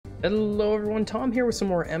Hello everyone, Tom here with some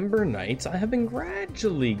more Ember Knights. I have been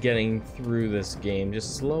gradually getting through this game,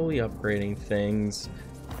 just slowly upgrading things.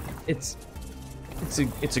 It's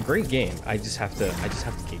a great game. I just have to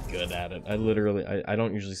get good at it. I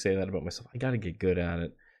don't usually say that about myself. I gotta get good at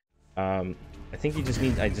it. I think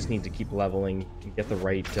I just need to keep leveling, get the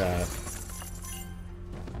right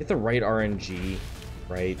RNG,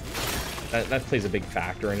 right? That plays a big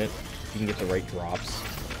factor in it. You can get the right drops.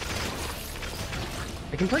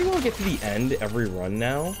 I can pretty well get to the end every run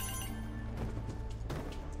now.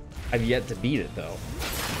 I've yet to beat it though.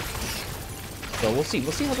 So we'll see.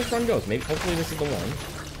 We'll see how this run goes. Maybe, hopefully this is the one.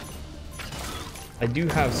 I do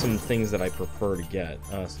have some things that I prefer to get.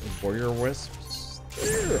 Warrior Wisps.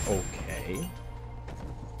 They're okay.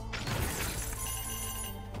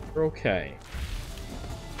 They're okay.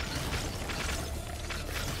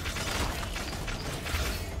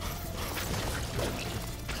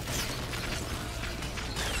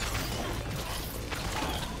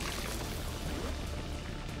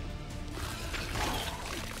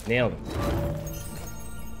 Nailed it.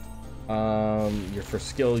 Your first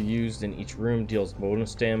skill used in each room deals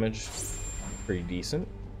bonus damage. Pretty decent.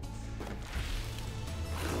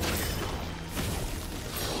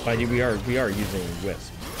 But we are using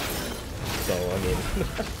wisps. So I mean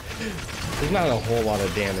there's not a whole lot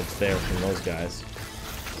of damage there from those guys.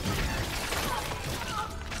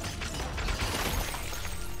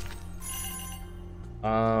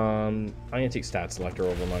 I'm gonna take stat selector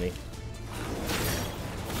over money.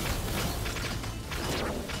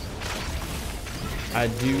 I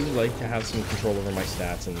do like to have some control over my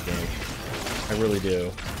stats in the game. I really do.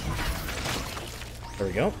 There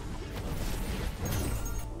we go.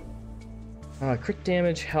 Crit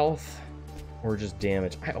damage, health, or just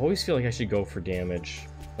damage. I always feel like I should go for damage,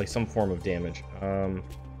 like some form of damage.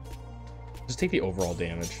 Just take the overall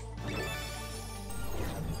damage.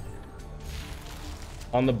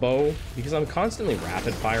 On the bow, because I'm constantly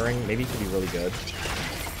rapid firing, maybe it could be really good.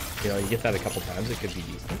 You know, you get that a couple times, it could be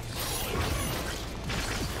decent.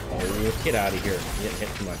 Oh, get out of here. You didn't hit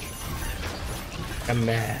too much. Come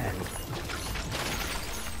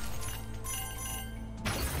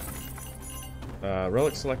on.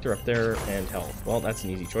 Relic selector up there and health. Well, that's an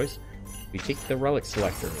easy choice. We take the relic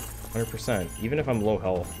selector, 100%. Even if I'm low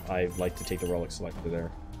health, I like to take the relic selector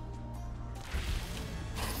there.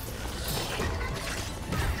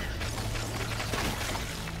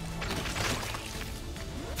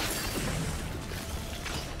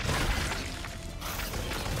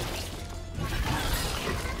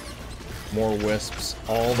 More wisps,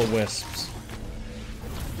 all the wisps.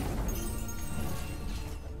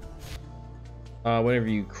 Whenever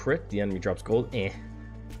you crit, the enemy drops gold.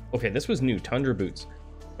 Okay, this was new, Tundra Boots.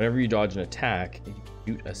 Whenever you dodge an attack, you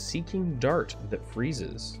shoot a seeking dart that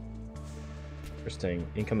freezes. Interesting.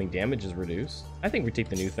 Incoming damage is reduced. I think we take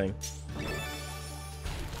the new thing.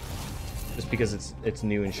 Just because it's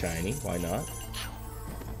new and shiny, why not?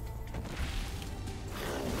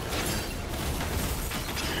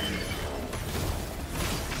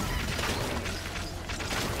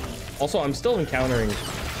 Also, I'm still encountering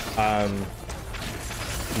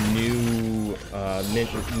new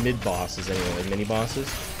mid bosses anyway, like mini bosses.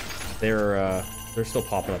 They're still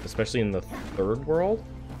popping up, especially in the third world.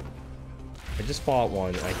 I just fought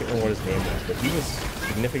one. I can't remember what his name was, but he was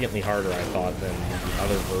significantly harder, I thought, than the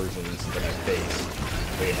other versions that I faced.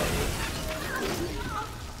 Way harder.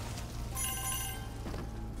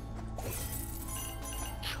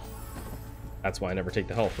 That's why I never take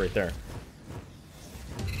the health right there.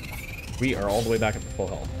 We are all the way back up to full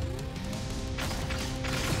health.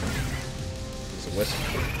 It's a wisp.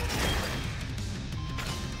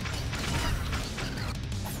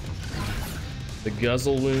 The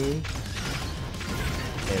guzzle wound.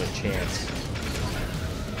 And a chance.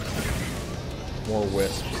 More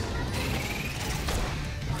wisps.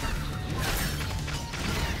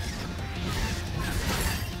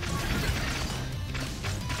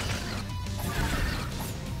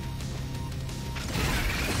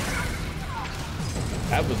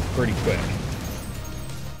 That was pretty quick.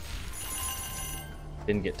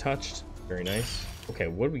 Didn't get touched. Very nice. Okay,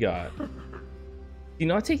 what do we got? See,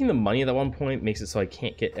 not taking the money at that one point makes it so I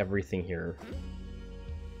can't get everything here.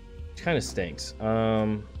 Which kind of stinks.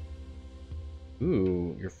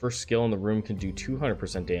 Ooh, your first skill in the room can do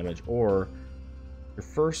 200% damage, or your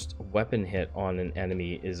first weapon hit on an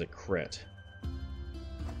enemy is a crit.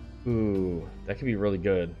 Ooh, that could be really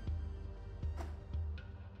good.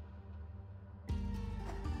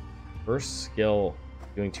 First skill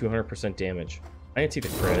doing 200% damage. I'm gonna take the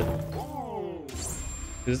crit.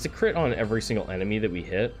 Because it's a crit on every single enemy that we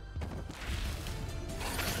hit.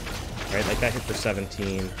 right? Like that hit for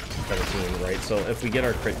 17, right? So if we get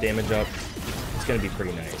our crit damage up, it's gonna be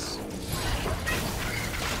pretty nice.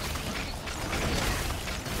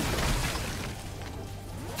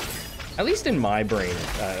 At least in my brain,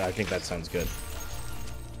 I think that sounds good.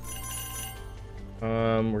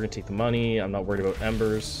 We're gonna take the money. I'm not worried about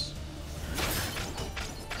embers.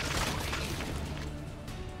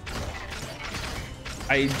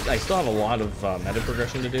 I still have a lot of meta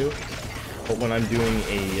progression to do, but when I'm doing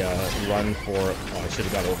a run for, oh, I should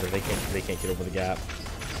have got over. They can't get over the gap.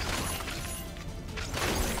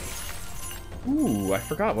 Ooh, I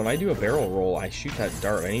forgot. When I do a barrel roll, I shoot that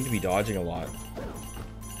dart. I need to be dodging a lot.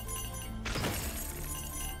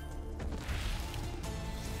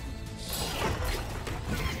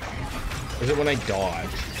 Or is it when I dodge? I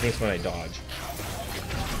think it's when I dodge.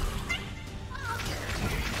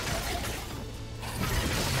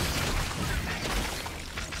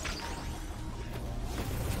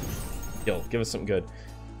 Yo, give us something good.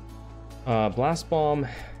 Blast Bomb,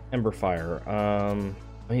 Ember Fire. I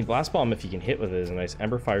mean, Blast Bomb, if you can hit with it, is nice.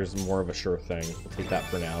 Ember Fire is more of a sure thing. We'll take that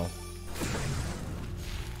for now.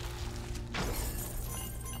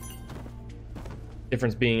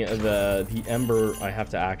 Difference being the Ember, I have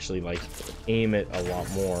to actually like aim it a lot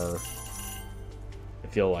more. I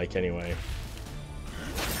feel like anyway.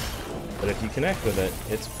 But if you connect with it,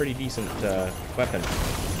 it's a pretty decent weapon.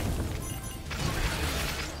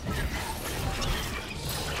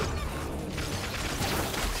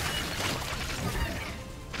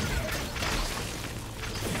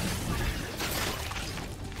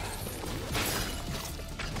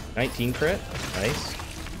 $19 crit, nice.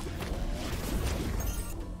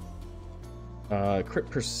 Crit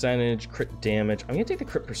percentage, crit damage. I'm gonna take the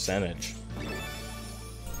crit percentage.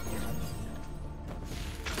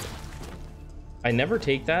 I never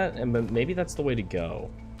take that, but maybe that's the way to go.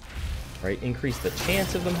 Right, increase the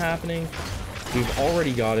chance of them happening. We've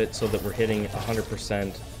already got it so that we're hitting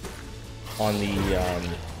 100% on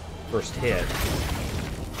the first hit.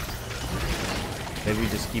 Maybe we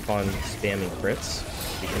just keep on spamming crits.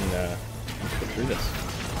 We can get through this.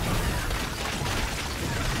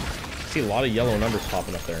 I see a lot of yellow numbers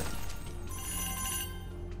popping up there.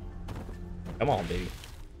 Come on, baby.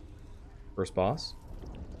 First boss.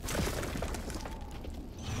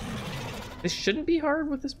 This shouldn't be hard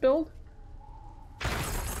with this build.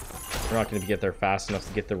 We're not going to get there fast enough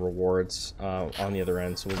to get the rewards on the other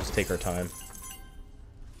end, so we'll just take our time.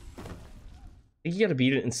 I think you got to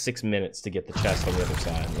beat it in 6 minutes to get the chest on the other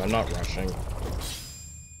side, and I'm not rushing.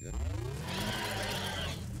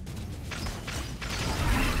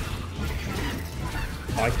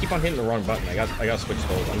 Oh, I keep on hitting the wrong button. I got to switch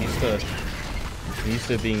those. I'm used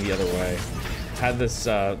to being the other way. I've had this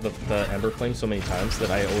the Ember Flame so many times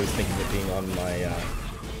that I always think of it being on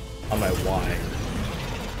my Y.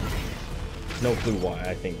 No clue why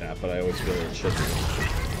I think that, but I always feel it should be.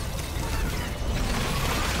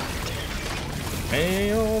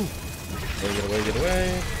 Bam! Get away, get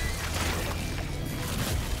away.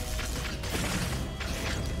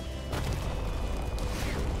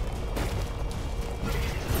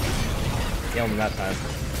 Kill him that time.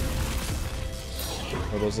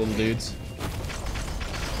 Or those little dudes.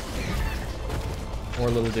 More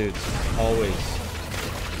little dudes. Always.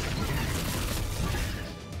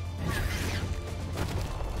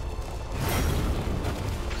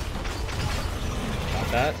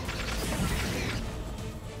 Got that.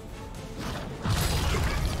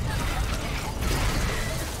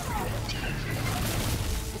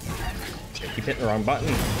 I keep hitting the wrong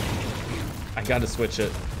button. I gotta switch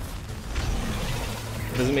it.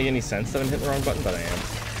 It doesn't make any sense that I'm hitting the wrong button, but I am.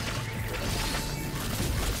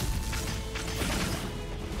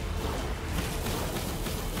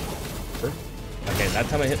 Okay, that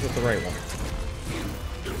time I hit with the right one.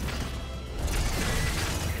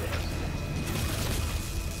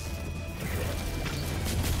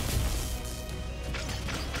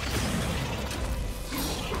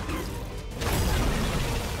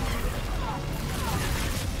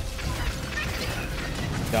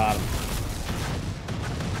 Got him.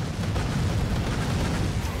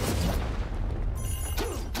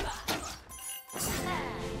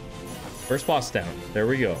 First boss down. There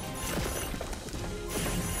we go.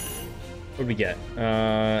 What do we get?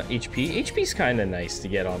 HP. HP's kind of nice to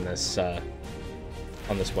get on this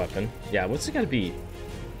weapon. Yeah, what's it gotta be?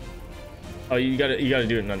 Oh, you gotta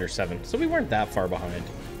do it in under 7. So we weren't that far behind.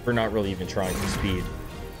 We're not really even trying to speed.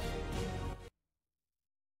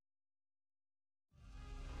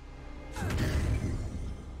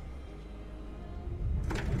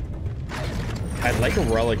 I'd like a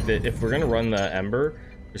relic that, if we're gonna run the Ember,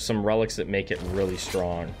 there's some relics that make it really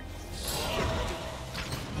strong.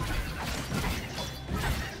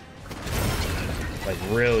 Like,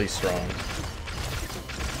 really strong.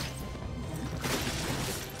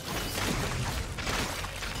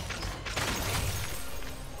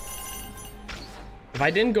 If I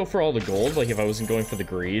didn't go for all the gold, like if I wasn't going for the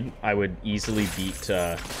greed, I would easily beat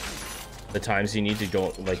the times you need to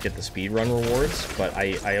go, like, get the speedrun rewards, but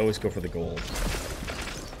I always go for the gold.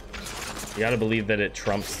 You gotta believe that it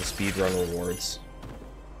trumps the speedrun rewards.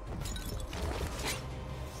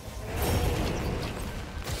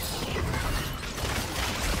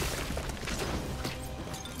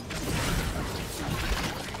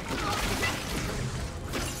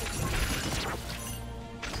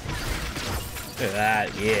 Look at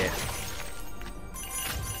that, yeah.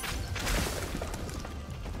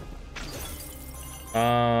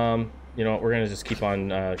 You know what, we're gonna just keep on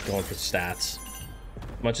going for stats.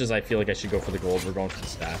 Much as I feel like I should go for the gold, we're going for the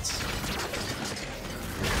stats.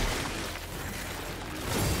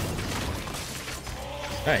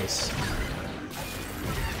 Nice.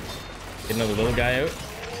 Get another little guy out.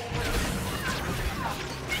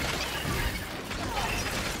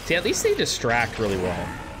 See, at least they distract really well.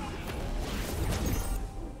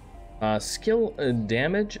 Skill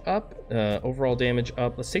damage up, overall damage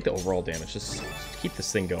up. Let's take the overall damage. Just keep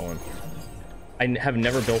this thing going. I have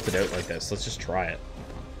never built it out like this. Let's just try it.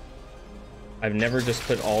 I've never just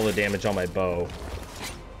put all the damage on my bow.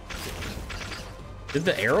 Did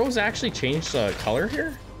the arrows actually change the color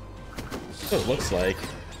here? That's what it looks like.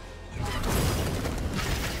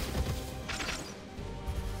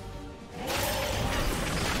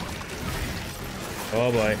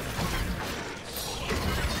 Oh boy.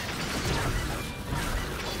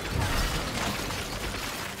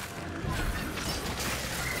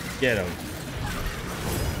 Get him.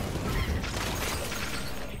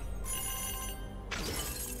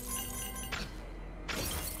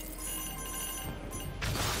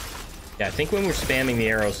 Yeah, I think when we're spamming the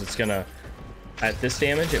arrows, it's gonna, at this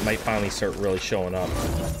damage, it might finally start really showing up.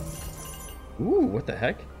 Ooh, what the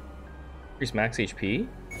heck? Increase max HP.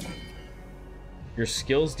 Your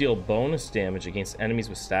skills deal bonus damage against enemies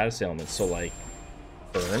with status ailments, so like,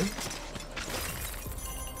 burn.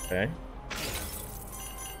 Okay.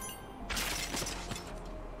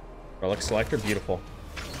 Relic selector, beautiful.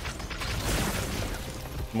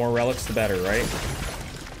 The more relics, the better, right?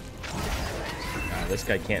 Nah, this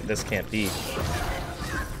guy can't. This can't be.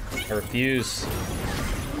 I refuse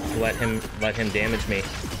to let him damage me.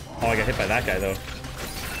 Oh, I got hit by that guy though.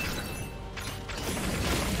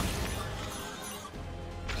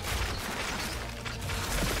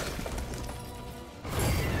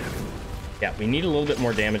 Yeah, we need a little bit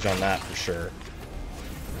more damage on that for sure.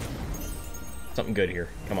 Something good here.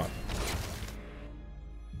 Come on.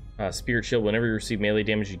 Spirit shield. Whenever you receive melee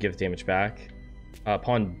damage, you give damage back.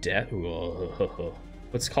 Upon death.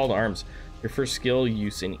 What's called arms? Your first skill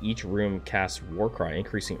use in each room casts Warcry,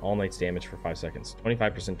 increasing all knight's damage for 5 seconds.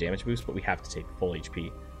 25% damage boost, but we have to take full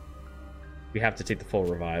HP. We have to take the full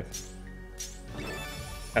revive.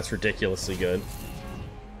 That's ridiculously good.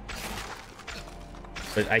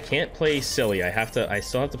 But I can't play silly. I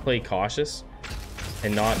still have to play cautious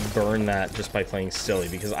and not burn that just by playing silly,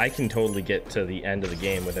 because I can totally get to the end of the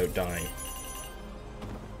game without dying.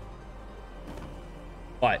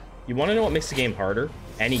 But you want to know what makes the game harder?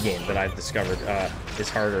 Any game that I've discovered is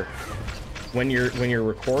harder when you're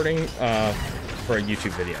recording for a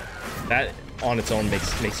YouTube video. That on its own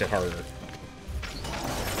makes it harder.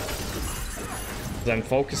 Because I'm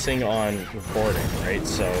focusing on recording, right?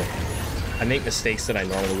 So I make mistakes that I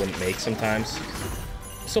normally wouldn't make sometimes.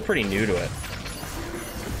 I'm still pretty new to it.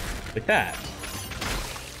 Like that.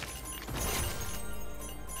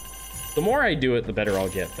 The more I do it, the better I'll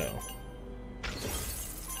get, though.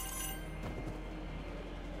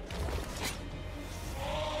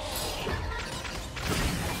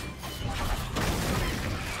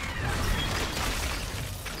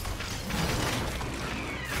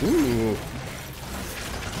 Ooh.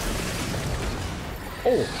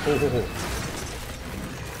 Oh.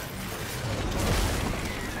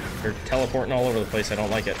 They're teleporting all over the place. I don't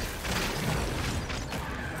like it.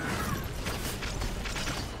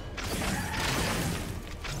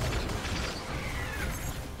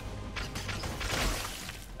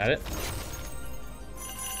 That it?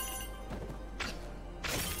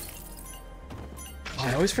 Oh,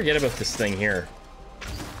 I always forget about this thing here.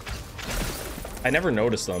 I never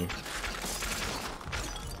noticed them.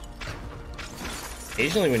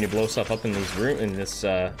 Occasionally when you blow stuff up in these this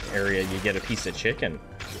area, you get a piece of chicken.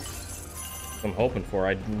 I'm hoping for.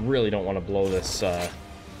 I really don't want to blow this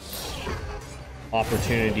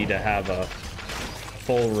opportunity to have a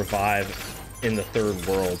full revive in the third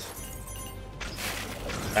world.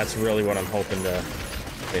 That's really what I'm hoping to...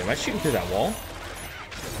 Wait, am I shooting through that wall?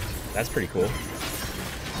 That's pretty cool.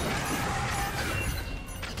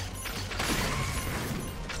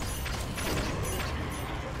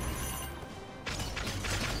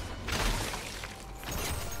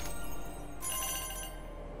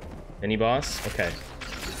 Mini boss? Okay.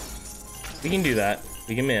 We can do that.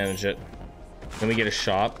 We can manage it. Then we get a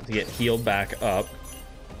shop to get healed back up.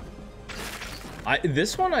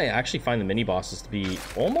 This one, I actually find the mini bosses to be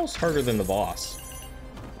almost harder than the boss.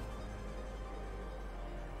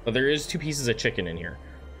 But there is 2 pieces of chicken in here.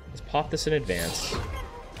 Let's pop this in advance.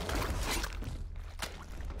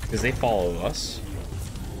 Because they follow us.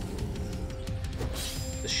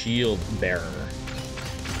 The shield bearer.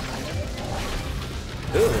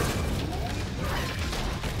 Ooh.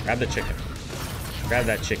 Grab the chicken. Grab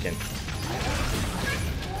that chicken.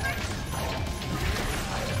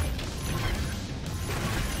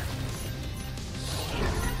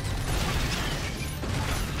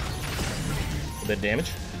 A bit of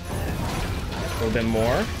damage. A little bit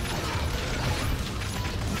more.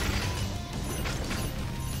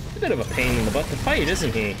 A bit of a pain in the butt to fight,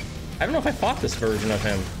 isn't he? I don't know if I fought this version of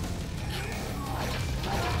him.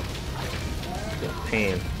 Real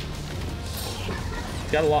pain.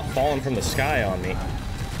 He's got a lot falling from the sky on me.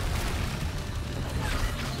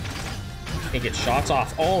 Can't get shots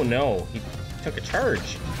off. Oh no, he took a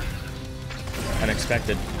charge.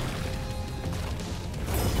 Unexpected.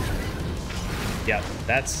 Yeah,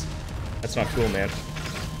 that's not cool, man.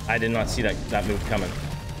 I did not see that move coming.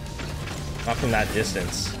 Not from that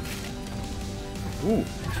distance. Ooh,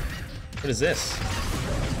 what is this?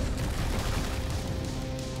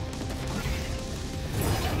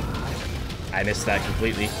 I missed that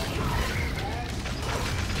completely.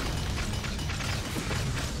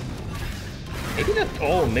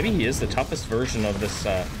 Maybe he is the toughest version of this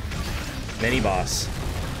mini boss.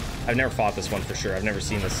 I've never fought this one for sure. I've never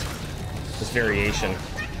seen this variation.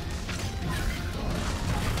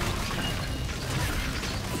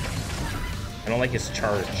 I don't like his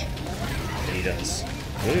charge that he does.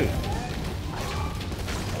 Ooh.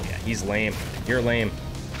 Oh yeah, he's lame. You're lame.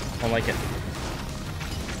 I don't like it.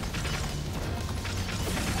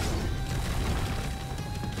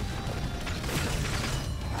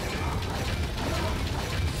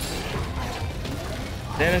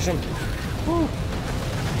 Finish him. Woo.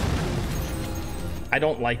 I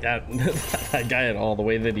don't like that that guy at all. The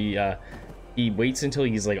way that he waits until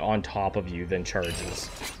he's like on top of you, then charges.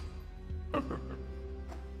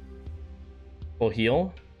 Full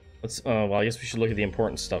heal. Let's. Well, I guess we should look at the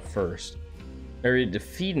important stuff first. Area to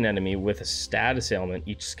defeat an enemy with a status ailment.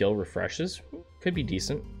 Each skill refreshes. Could be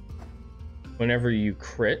decent. Whenever you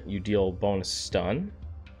crit, you deal bonus stun.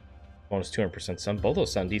 Bonus 200% stun. Both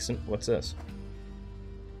those sound decent. What's this?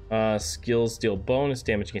 Skills deal bonus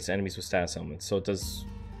damage against enemies with status elements, so it does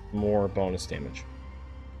more bonus damage.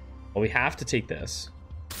 Well, we have to take this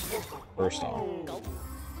first off.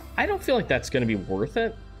 I don't feel like that's going to be worth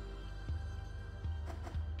it.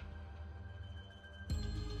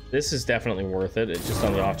 This is definitely worth it. It's just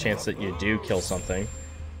on the off chance that you do kill something.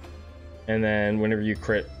 And then whenever you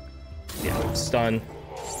crit, yeah, stun,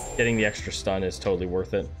 getting the extra stun is totally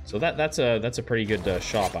worth it. So that's a pretty good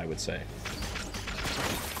shop, I would say.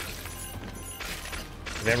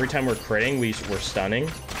 If every time we're critting, we're stunning,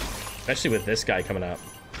 especially with this guy coming up,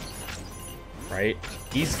 right?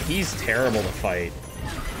 He's terrible to fight.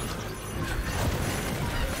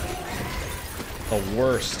 The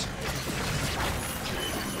worst.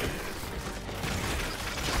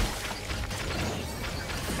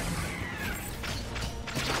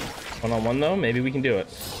 One-on-one though, maybe we can do it.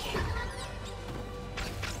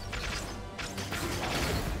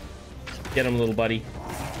 Get him, little buddy.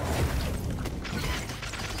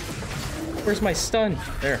 Where's my stun?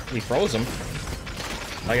 There, we froze him.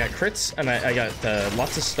 I got crits, and I got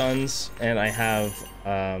lots of stuns, and I have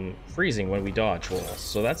freezing when we dodge rolls,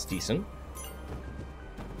 so that's decent.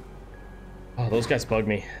 Oh, those guys bug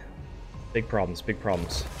me. Big problems, big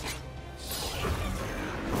problems.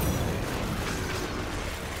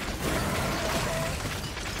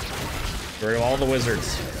 Get rid of all the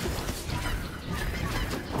wizards.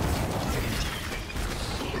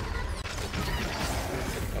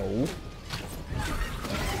 Oh.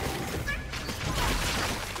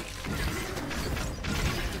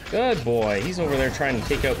 Good boy. He's over there trying to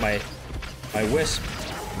take out my wisp.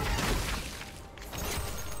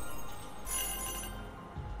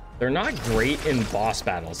 They're not great in boss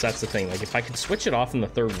battles. That's the thing. Like, if I could switch it off in the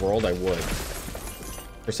third world, I would.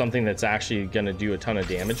 For something that's actually going to do a ton of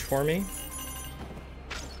damage for me.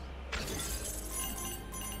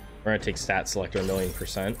 We're going to take stat selector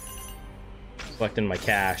 1,000,000%. Collecting my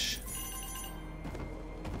cash.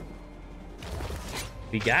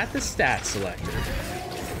 We got the stat selector.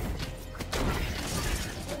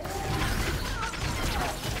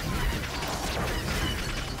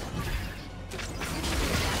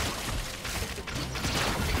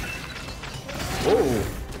 Whoa.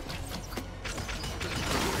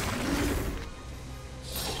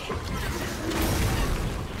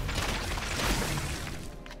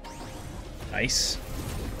 Nice.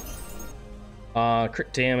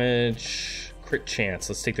 Crit damage, crit chance.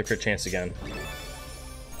 Let's take the crit chance again.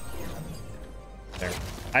 There.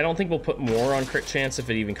 I don't think we'll put more on crit chance. If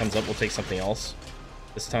it even comes up, we'll take something else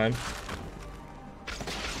this time.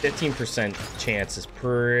 15% chance is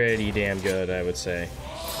pretty damn good, I would say.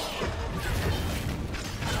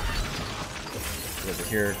 Over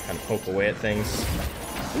here, kind of poke away at things.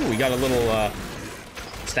 Ooh, we got a little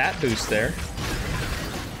stat boost there.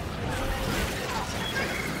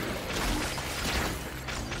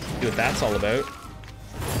 See what that's all about.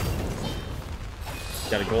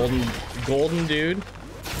 Got a golden dude.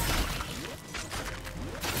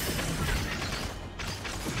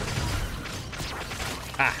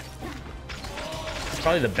 Ah. It's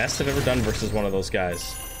probably the best I've ever done versus one of those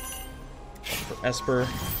guys. For Esper.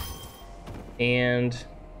 And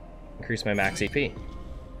increase my max AP.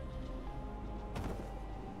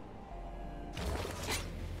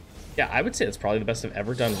 Yeah, I would say it's probably the best I've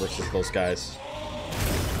ever done versus those guys.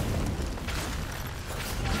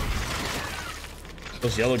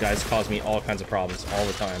 Those yellow guys cause me all kinds of problems all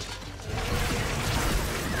the time.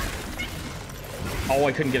 Oh,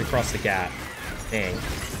 I couldn't get across the gap. Dang.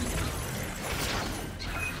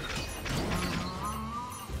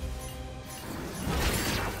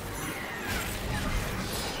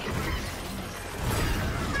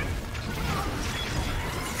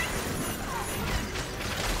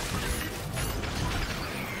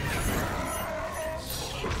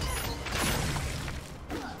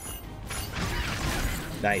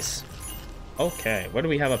 Nice. Okay, what do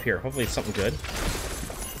we have up here? Hopefully it's something good.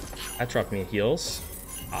 That dropped me heals.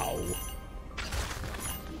 Ow.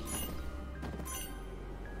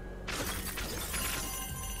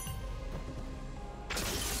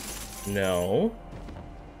 No.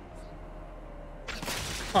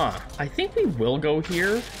 Huh. I think we will go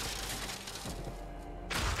here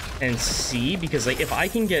and see, because like if I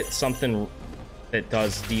can get something that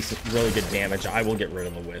does decent, really good damage, I will get rid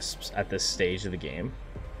of the wisps at this stage of the game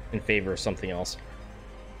in favor of something else.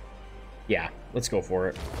 Yeah, let's go for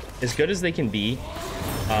it. As good as they can be,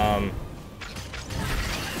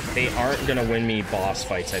 they aren't gonna win me boss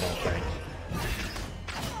fights, I don't think.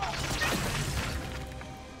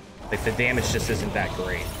 Like, the damage just isn't that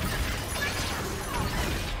great.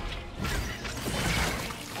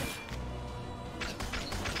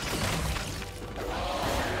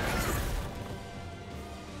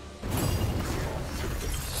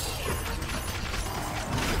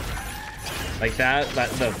 Like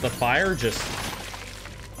the fire just,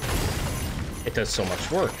 it does so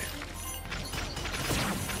much work.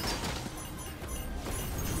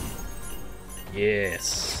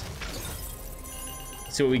 Yes.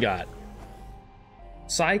 Let's see what we got.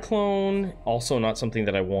 Cyclone, also not something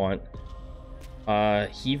that I want.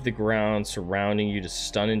 Heave the ground surrounding you to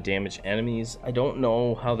stun and damage enemies. I don't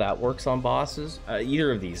know how that works on bosses.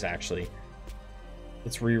 Either of these, actually.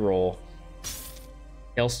 Let's reroll.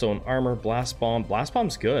 Hailstone armor, blast bomb. Blast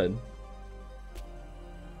bomb's good.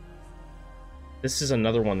 This is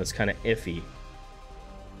another one that's kind of iffy.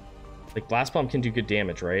 Like, blast bomb can do good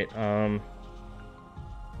damage, right?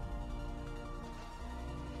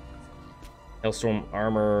 Hailstorm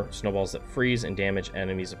armor, snowballs that freeze and damage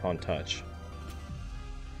enemies upon touch.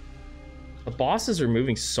 The bosses are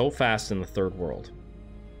moving so fast in the third world.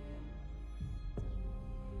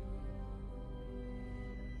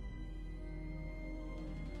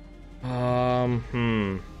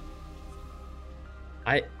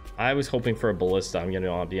 I was hoping for a ballista. I'm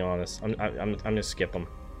gonna be honest. I'm gonna skip them.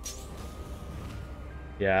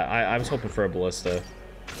 Yeah, I was hoping for a ballista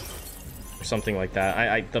or something like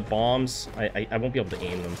that. The bombs, I won't be able to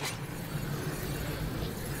aim them.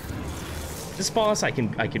 This boss I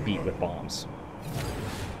could beat with bombs.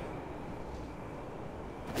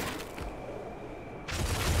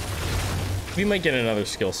 We might get another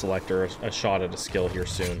skill selector, a shot at a skill here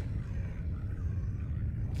soon.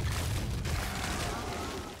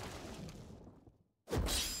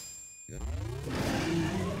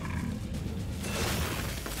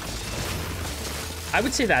 I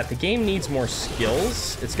would say that the game needs more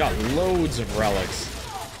skills. It's got loads of relics.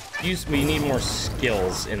 We need more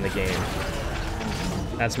skills in the game.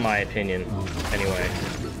 That's my opinion, anyway.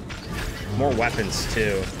 More weapons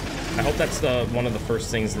too. I hope that's one of the first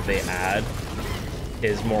things that they add.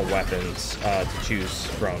 is more weapons to choose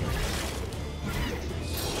from.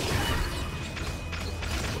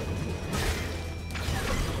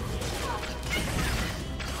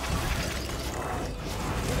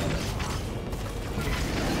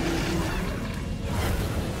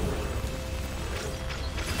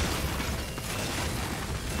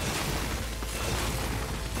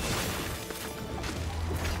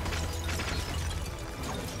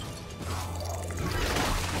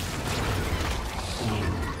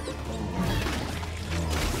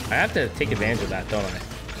 I have to take advantage of that, don't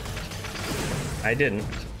I? I didn't.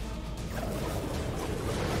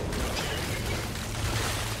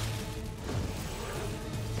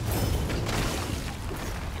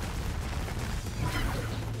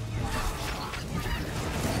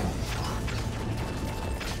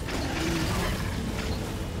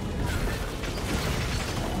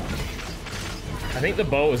 I think the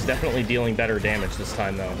bow is definitely dealing better damage this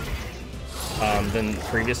time, though, than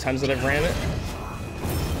previous times that I've ran it.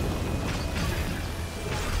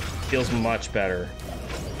 Feels much better.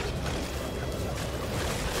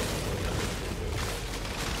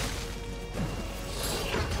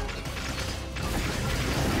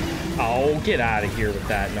 Oh, get out of here with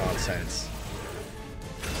that nonsense.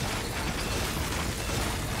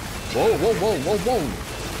 Whoa, whoa, whoa, whoa, whoa.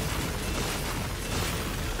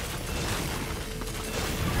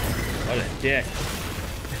 What a dick.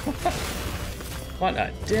 What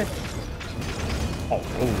a dick. Oh,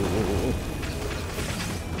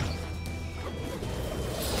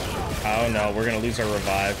 oh no, we're gonna lose our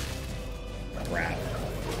revive. Crap.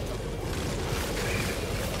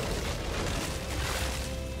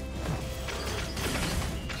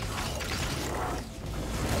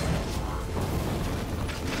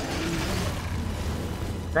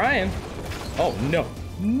 Trying. Oh no,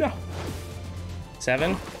 no.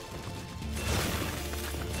 7.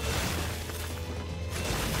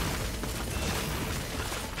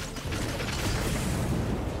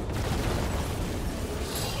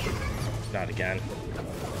 Not again.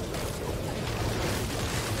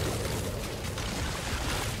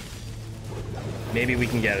 Maybe we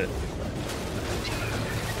can get it.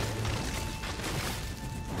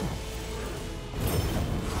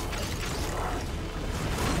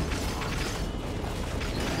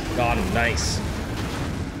 Got him, nice.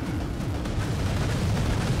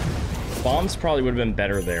 Bombs probably would have been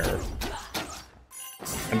better there.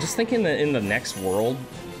 I'm just thinking that in the next world,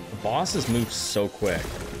 the bosses move so quick.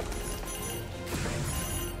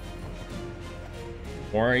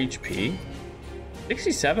 More HP?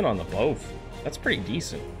 67 on the both. That's pretty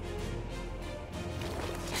decent.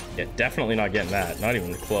 Yeah, definitely not getting that. Not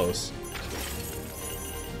even close.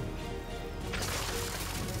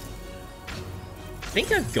 I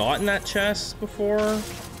think I've gotten that chest before.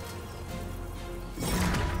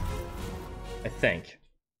 I think.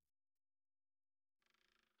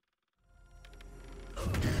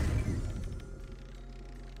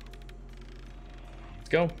 Let's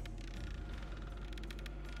go.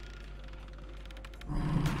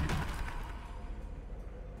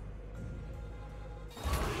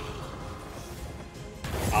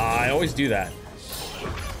 I always do that.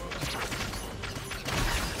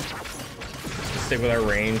 Stick with our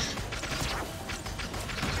range.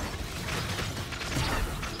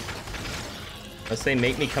 Unless they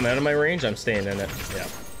make me come out of my range, I'm staying in it. Yeah,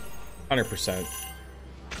 100%.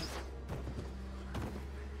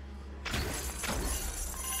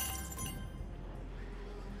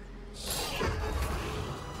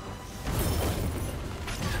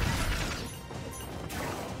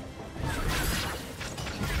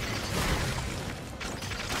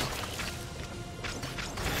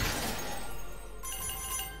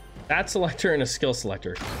 Stat selector and a skill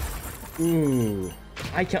selector. Ooh,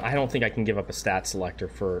 I don't think I can give up a stat selector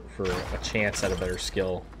for a chance at a better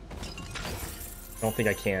skill. I don't think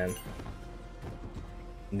I can.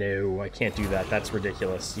 No, I can't do that. That's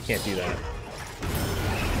ridiculous. You can't do that.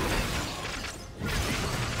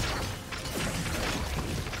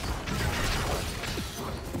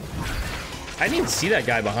 I didn't even see that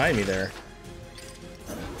guy behind me there.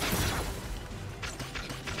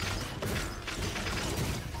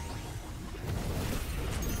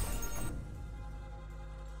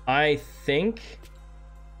 I think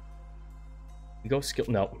we go skill.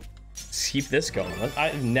 No, let's keep this going.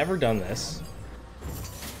 I've never done this.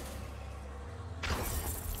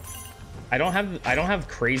 I don't have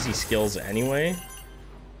crazy skills anyway.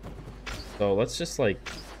 So let's just like.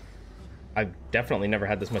 I've definitely never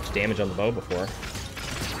had this much damage on the bow before.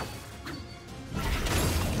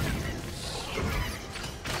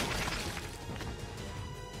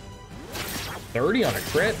 $30 on a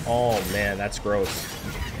crit? Oh man, that's gross.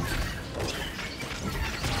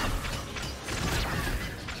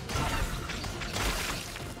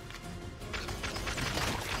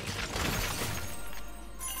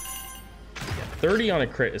 30 on a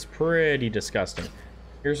crit is pretty disgusting.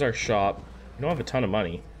 Here's our shop. We don't have a ton of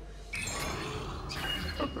money.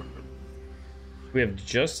 We have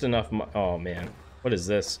just enough oh man, what is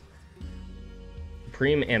this?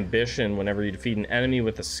 Supreme ambition. Whenever you defeat an enemy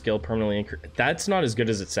with a skill permanently increase. That's not as good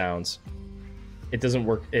as it sounds. It doesn't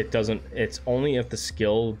work. It doesn't. It's only if the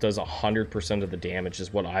skill does 100% of the damage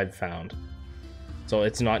is what I've found. So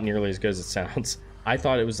it's not nearly as good as it sounds. I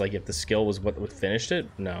thought it was like if the skill was what finished it.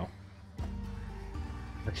 No.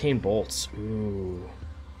 Arcane bolts. Ooh.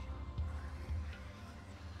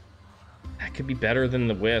 That could be better than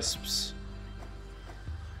the wisps.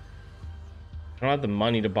 I don't have the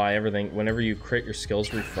money to buy everything. Whenever you crit, your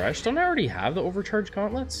skills refresh. Don't I already have the overcharge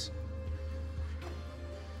gauntlets?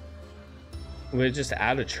 Would it just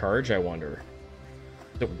add a charge, I wonder?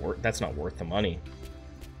 Is it worth? That's not worth the money.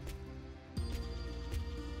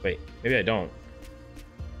 Wait, maybe I don't.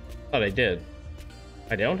 I thought I did.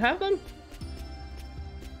 I don't have them?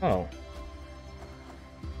 Oh.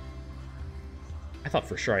 I thought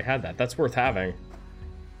for sure I had that. That's worth having.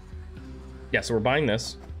 Yeah, so we're buying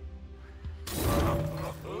this.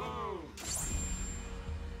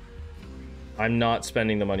 I'm not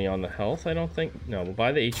spending the money on the health, I don't think. No, we'll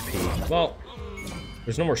buy the HP. Well,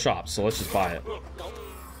 there's no more shops, so let's just buy it.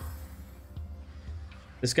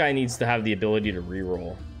 This guy needs to have the ability to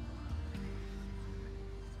reroll.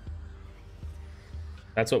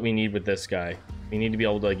 That's what we need with this guy. We need to be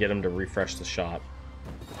able to get him to refresh the shop.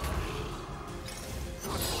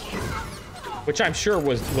 Which I'm sure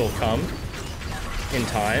will come in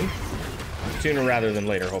time. Sooner rather than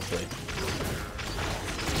later, hopefully.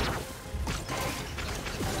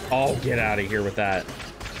 Oh, get out of here with that.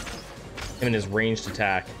 Him and his ranged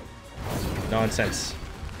attack. Nonsense.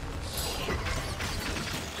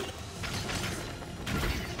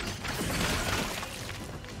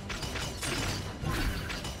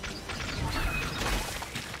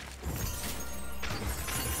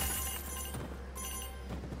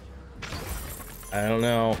 I don't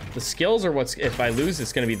know. The skills are what's... If I lose,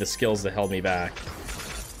 it's going to be the skills that held me back.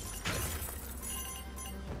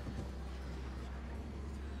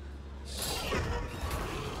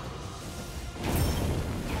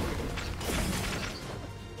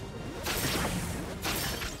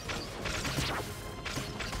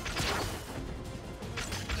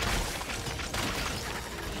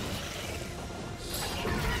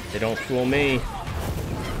 They don't fool me.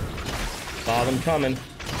 Saw them coming.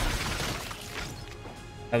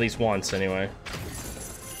 At least once, anyway.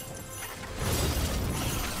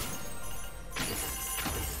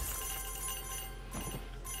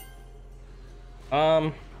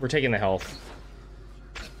 We're taking the health.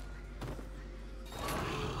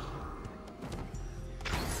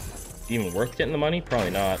 Even worth getting the money? Probably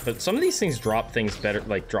not. But some of these things drop things better,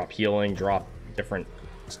 like drop healing, drop different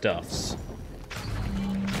stuffs.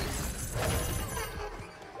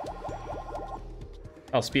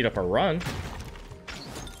 I'll speed up our run.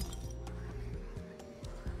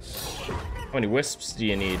 How many wisps do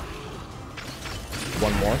you need?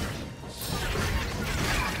 One more.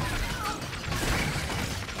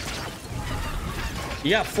 You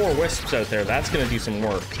got 4 wisps out there. That's gonna do some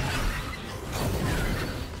work.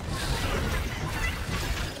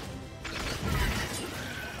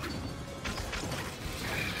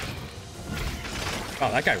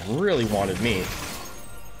 Oh, that guy really wanted me.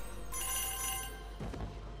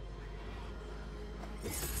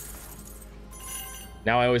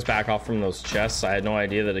 Now I always back off from those chests. I had no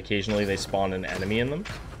idea that occasionally they spawn an enemy in them,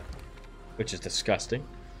 which is disgusting.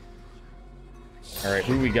 All right,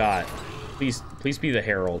 who we got? Please be the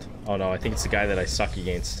Herald. Oh no, I think it's the guy that I suck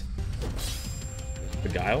against.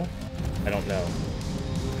 Beguile? I don't know.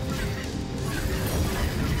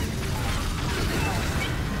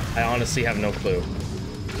 I honestly have no clue.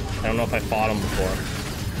 I don't know if I fought him before.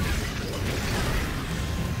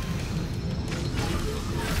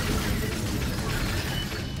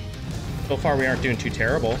 So far, we aren't doing too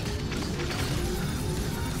terrible.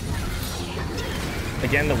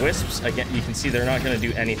 Again, the wisps, again, you can see they're not going to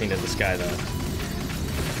do anything to this guy, though.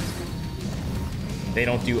 They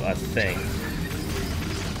don't do a thing.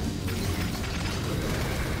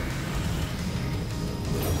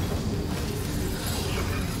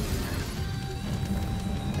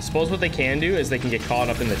 I suppose what they can do is they can get caught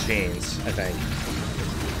up in the chains, I think.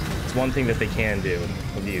 It's one thing that they can do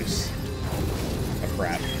of use. Oh,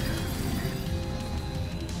 crap.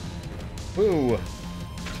 Woo!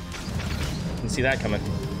 Can see that coming.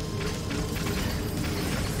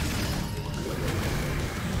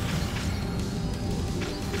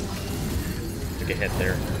 Took a hit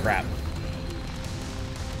there. Crap.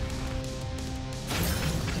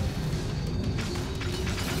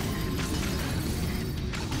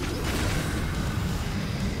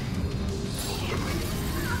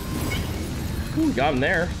 Ooh, got him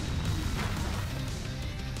there.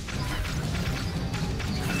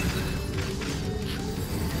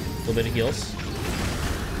 A little bit of heals.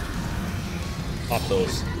 Pop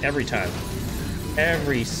those every time.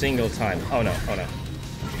 Every single time. Oh no, oh no.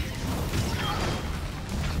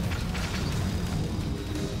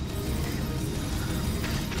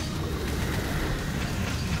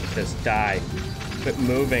 Just die. Quit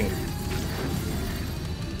moving.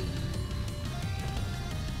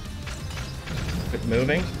 Quit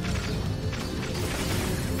moving.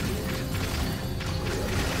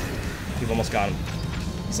 You've almost got him.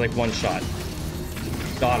 It's like one shot.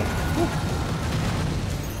 Got him. Woo.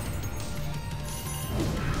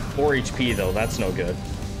 4 HP though, that's no good.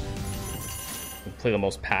 We play the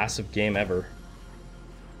most passive game ever.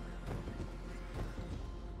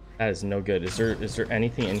 That is no good. Is there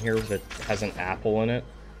anything in here that has an apple in it?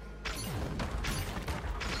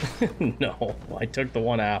 No, I took the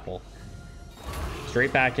one apple.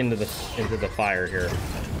 Straight back into the fire here.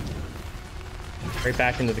 Straight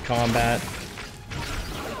back into the combat.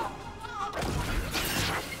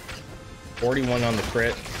 41 on the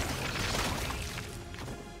crit.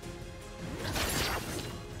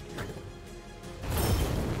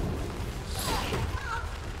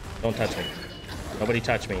 Don't touch me. Nobody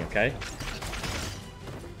touch me, okay?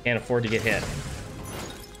 Can't afford to get hit.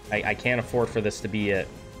 I can't afford for this to be it.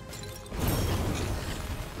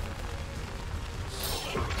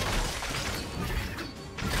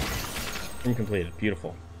 Room completed.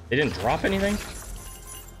 Beautiful. They didn't drop anything?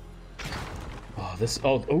 Oh, this...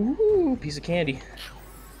 Oh, ooh, piece of candy.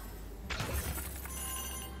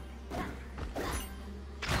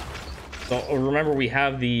 So, remember, we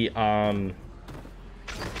have the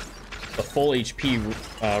full HP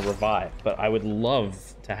revive, but I would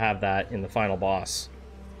love to have that in the final boss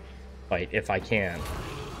fight if I can.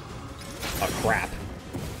 Oh, crap.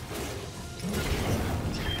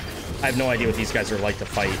 I have no idea what these guys are like to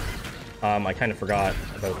fight. I kind of forgot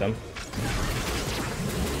about them.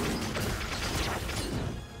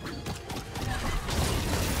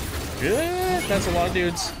 Good. That's a lot of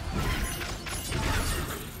dudes.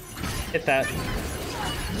 Hit that.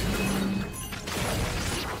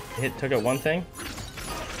 Took out one thing.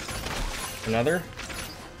 Another.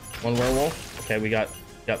 One werewolf. Okay, we got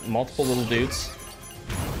multiple little dudes.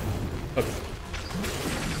 Okay.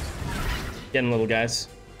 Getting little guys.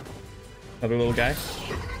 Another little guy.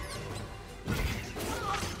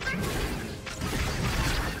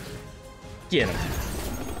 Get him.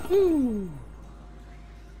 Woo.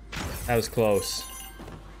 That was close.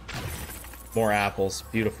 More apples.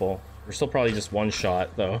 Beautiful. We're still probably just one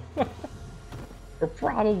shot, though. We're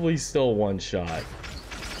probably still one shot.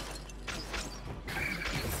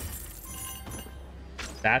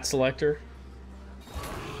 That selector.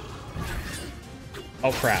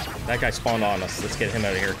 Oh crap, that guy spawned on us. Let's get him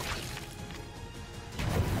out of here.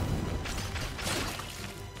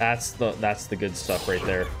 That's the good stuff right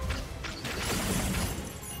there.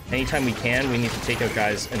 Anytime we can, we need to take out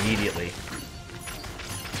guys immediately.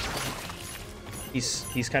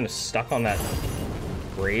 He's kind of stuck on that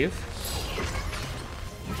grave.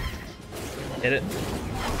 Hit it.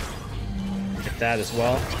 Hit that as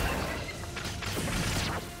well.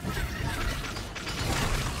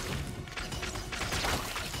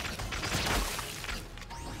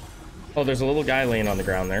 Oh, there's a little guy laying on the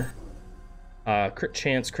ground there. Crit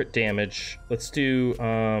chance, crit damage. Let's do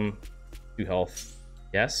health.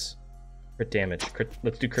 Yes. Crit damage.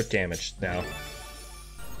 Let's do crit damage now.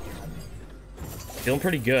 Feeling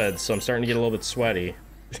pretty good, so I'm starting to get a little bit sweaty.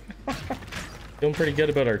 Feeling pretty good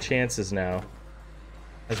about our chances now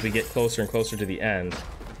as we get closer and closer to the end.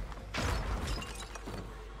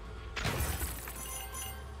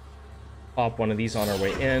 Pop one of these on our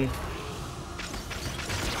way in.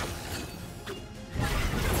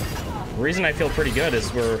 The reason I feel pretty good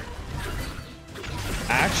is we're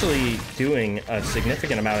actually doing a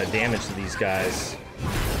significant amount of damage to these guys.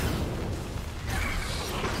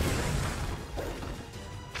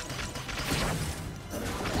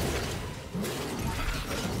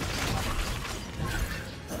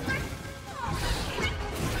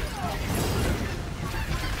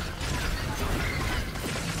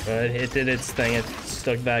 But it did its thing. It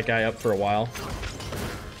stuck that guy up for a while.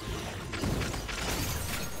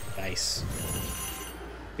 Nice.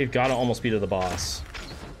 We've got to almost be to the boss.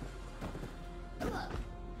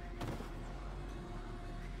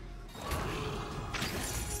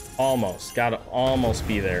 Almost. Got to almost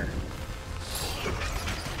be there.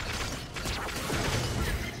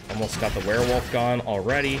 Almost got the werewolf gone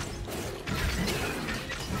already.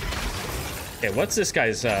 Okay, what's this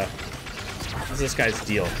guy's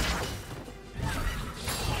deal?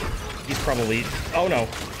 He's probably... Oh, no.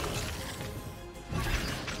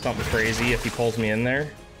 Something crazy if he pulls me in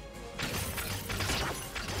there.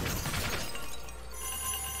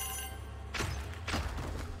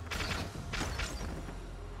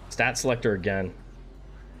 Stat selector again.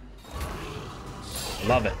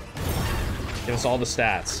 Love it. Give us all the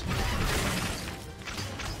stats.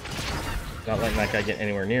 Not letting that guy get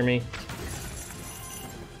anywhere near me.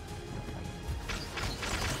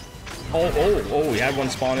 Oh, we had one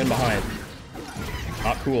spawn in behind.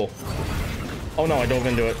 Not cool. Oh no, I dove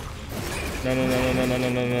into it.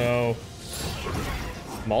 No.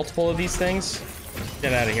 Multiple of these things?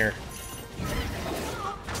 Get out of here.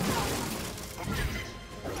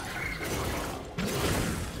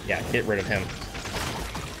 Yeah, get rid of him.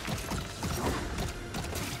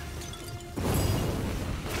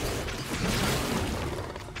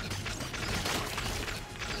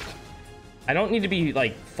 I don't need to be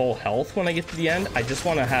like full health when I get to the end. I just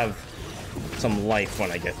want to have some life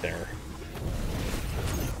when I get there.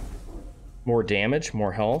 More damage,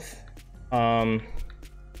 more health. More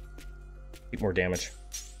damage.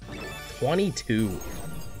 22.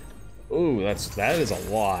 Ooh, that is a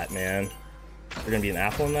lot, man. There's gonna be an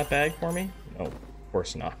apple in that bag for me? No, of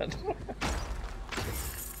course not.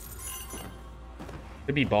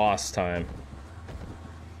 Could be boss time.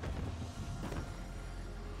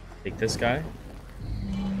 Take this guy.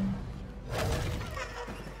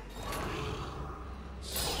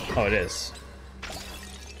 Oh, it is.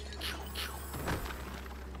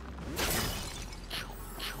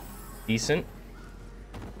 Decent.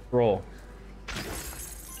 Roll.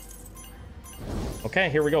 Okay,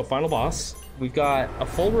 here we go. Final boss. We've got a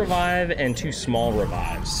full revive and 2 small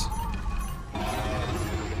revives.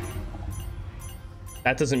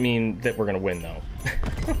 That doesn't mean that we're gonna win, though.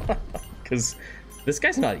 Because this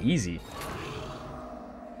guy's not easy.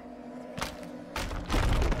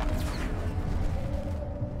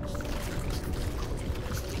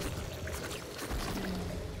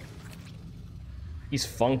 He's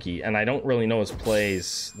funky, and I don't really know his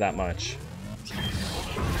plays that much.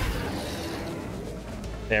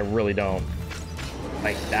 I really don't.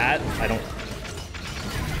 Like that, I don't...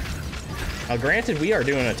 Now, granted, we are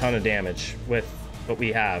doing a ton of damage with what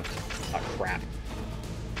we have. Oh, crap.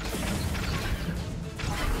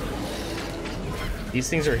 These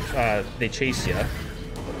things are, they chase you,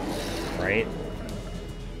 right?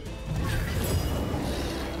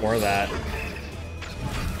 More of that.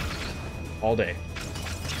 All day.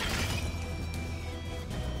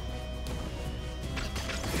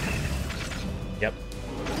 Yep.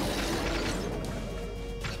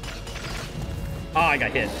 Ah, I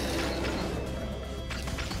got hit.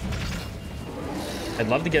 I'd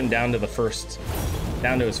love to get him down to his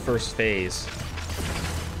first phase.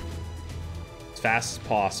 As fast as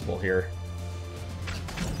possible here.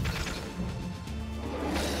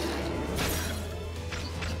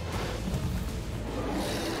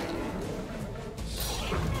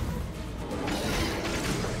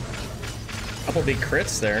 Couple big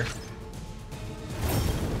crits there.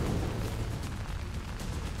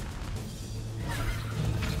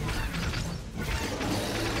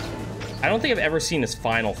 I don't think I've ever seen his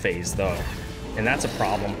final phase though, and that's a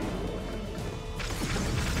problem.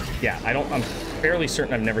 Yeah, I'm fairly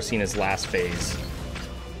certain I've never seen his last phase.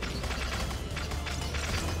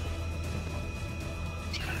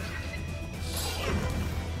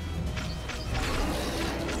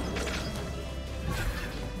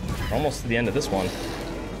 We're almost to the end of this one.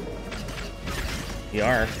 We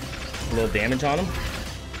are. A little damage on him.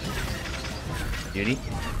 Beauty.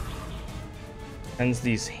 Sends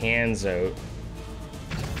these hands out.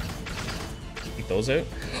 Take those out.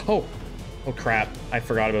 Oh! Oh crap. I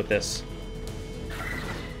forgot about this.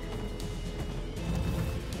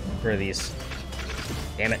 Where are these?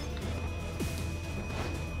 Damn it.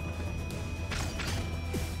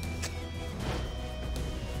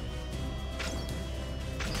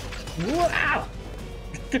 Wow!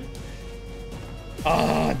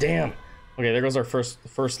 Ah, damn. Okay, there goes our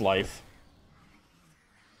first life.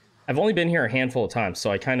 I've only been here a handful of times,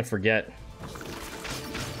 so I kind of forget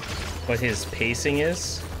what his pacing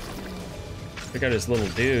is. Look at his little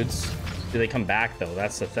dudes. Do they come back, though?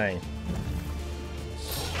 That's the thing.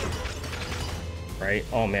 Right?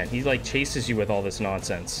 Oh, man. He, like, chases you with all this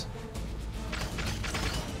nonsense.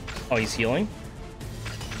 Oh, he's healing?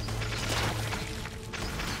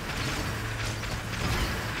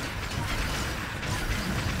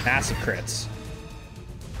 Massive crits.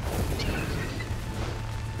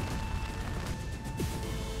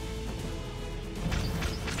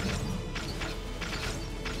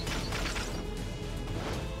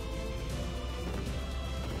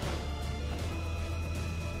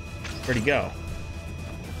 Where'd he go?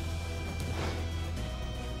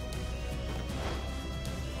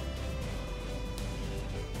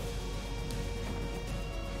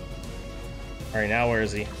 All right, now where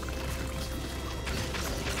is he?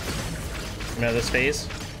 Another this phase.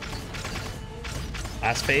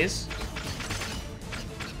 Last phase.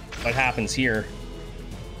 What happens here?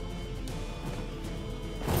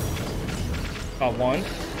 Got 1,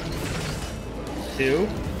 2.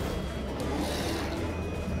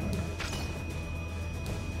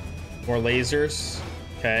 More lasers.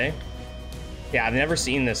 Okay. Yeah, I've never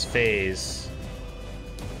seen this phase.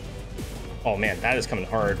 Oh man, that is coming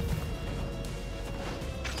hard.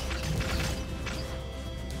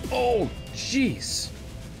 Oh, jeez.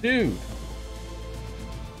 Dude.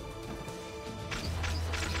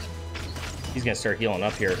 He's gonna start healing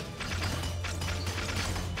up here.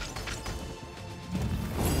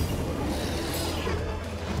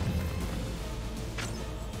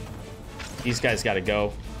 These guys gotta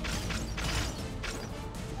go.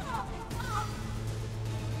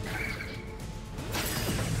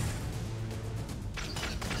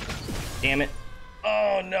 Damn it.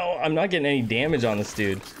 Oh no, I'm not getting any damage on this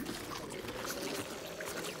dude.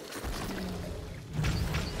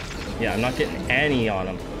 Yeah, I'm not getting any on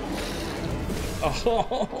him.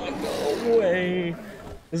 Oh, no way.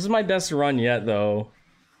 This is my best run yet, though.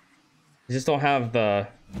 I just don't have the...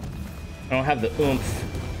 I don't have the oomph,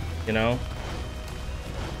 you know?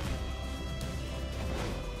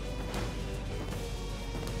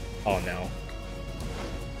 Oh, no.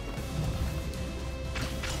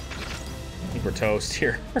 I think we're toast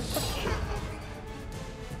here.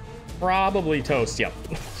 Probably toast, yep.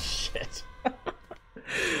 Shit.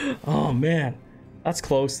 Oh, man. That's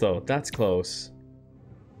close, though. That's close.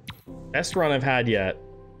 Best run I've had yet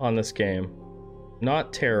on this game.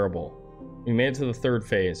 Not terrible. We made it to the 3rd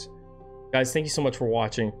phase. Guys, thank you so much for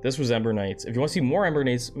watching. This was Ember Knights. If you want to see more Ember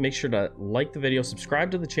Knights, make sure to like the video,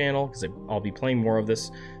 subscribe to the channel, because I'll be playing more of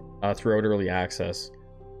this throughout early access.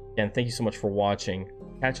 And thank you so much for watching.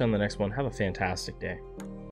 Catch you on the next one. Have a fantastic day.